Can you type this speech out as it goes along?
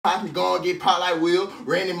Poppin' gon' get popped like Will.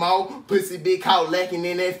 Randy Moore, pussy big cow lacking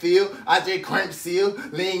in that field. I just cranked seal.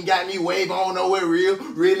 Lean got me wave, I don't know what real.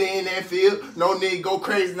 Really in that field. No nigga go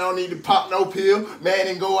crazy, no need to pop no pill. Mad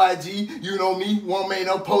and go IG, you know me. Won't make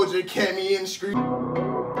no poacher, catch me in the street.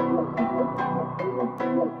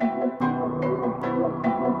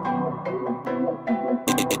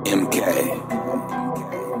 Emkay.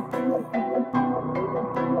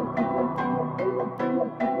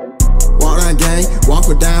 Gang,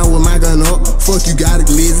 walk her down with my gun up. Fuck you, got a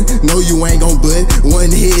glizzy. No, you ain't gon' bud.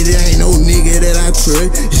 One head, there ain't no nigga that I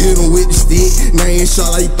trust. Hit him with the stick. Now ain't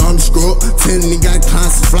shot like thunderstruck. Tellin' he got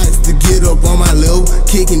constant flights to get up on my level.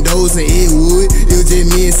 Kicking doors in Edwood. It was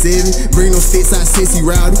just me and Seven. Bring no sticks out since he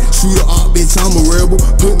rowdy. Shoot her up, bitch, I'm a rebel.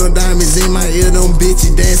 Put no diamonds in my ear, them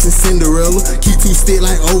bitches dancing Cinderella. Keep two stick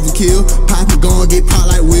like overkill. Poppin' gon' get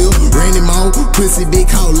popped like Will. Randy Moore, pussy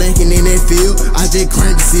big cow lacking in that field. I just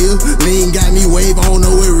cranked the seal. Lean got me wave, I don't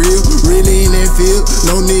know it real. Really in that field.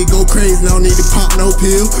 No nigga go crazy, no need to pop no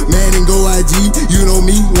pill. Mad and go IG, you know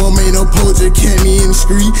me. Won't make no poacher, catch me in the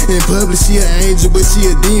street. In public, she an angel, but she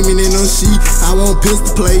a demon in no sheet. I want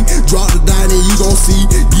pistol play, drop the dime and you gon' see.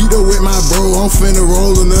 Get up with my bro, I'm finna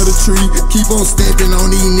roll another tree. Keep on stepping on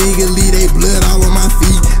these niggas, leave they blood all on my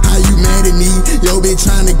feet. How you mad at me? Yo, bitch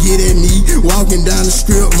tryna get at me. Walking down the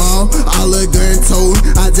strip mall, all her gun told.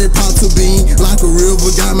 I just popped a bean like a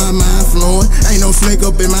river, got my mind flowing. Ain't no flake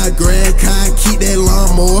up in my grad car, keep that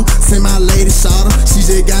lawnmower. Send my lady shot her, she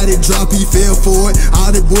just got it drop, he fell for it.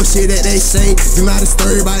 All the bullshit that they say, do not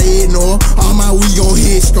disturb, I ignore. All my weed gon'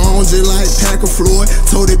 hit strong, just like Packer Floyd.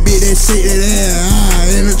 Told that bitch that shit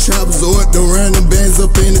that in the trap resort. Don't run them bands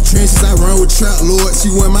up in the trenches, I run with Trap Lord.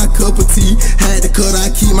 She want my cup of tea, had to cut,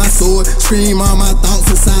 I keep my sword. Scream all my thoughts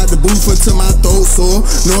inside the booth until my throat sore.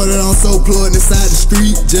 Know that I'm so plugged inside the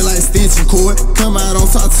street, just like extension cord. Come out on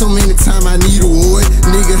talk too many times, I need a ward.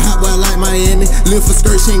 Nigga hot boy like Miami, lift a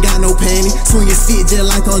skirt, she ain't got no panty. Swinging stick just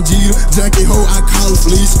like on Jeter. Junkie hoe, I call a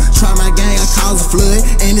fleece. Try my gang, I cause a flood.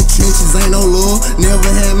 In the trenches, ain't no law. Never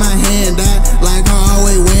had my hand out, like I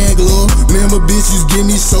always wearing glove. Remember bitches give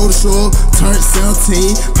me shoulder shrug. Turned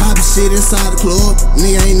 17, poppin' shit inside the club.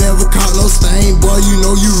 Nigga ain't never caught no stain, boy, you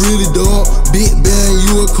know you really dog. Big bear and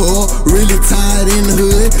you a car, really tired in the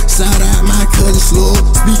hood. Shout out my cousin Slow.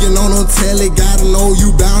 Speaking on telly, gotta know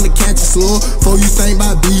you bound to catch a slow. Before you think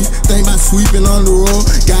about beef, think about sweeping on the road.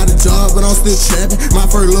 Got a job, but I'm still trapping. My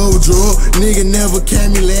first love was drug. Nigga never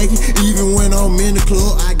kept me lacking, even when I'm in the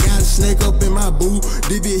club. I got a snake up in my boot.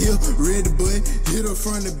 Did be here, ready butt. Hit her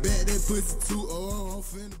from the back, that pussy too. Oh, I'm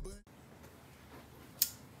finna butt.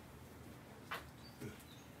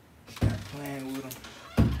 Stop playing with them.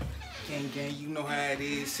 Gang, you know how it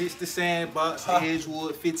is. 60 Sandbox,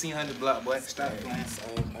 Edgewood, 1500 block, boy. Stop playing.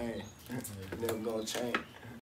 Same thing. Never gonna change.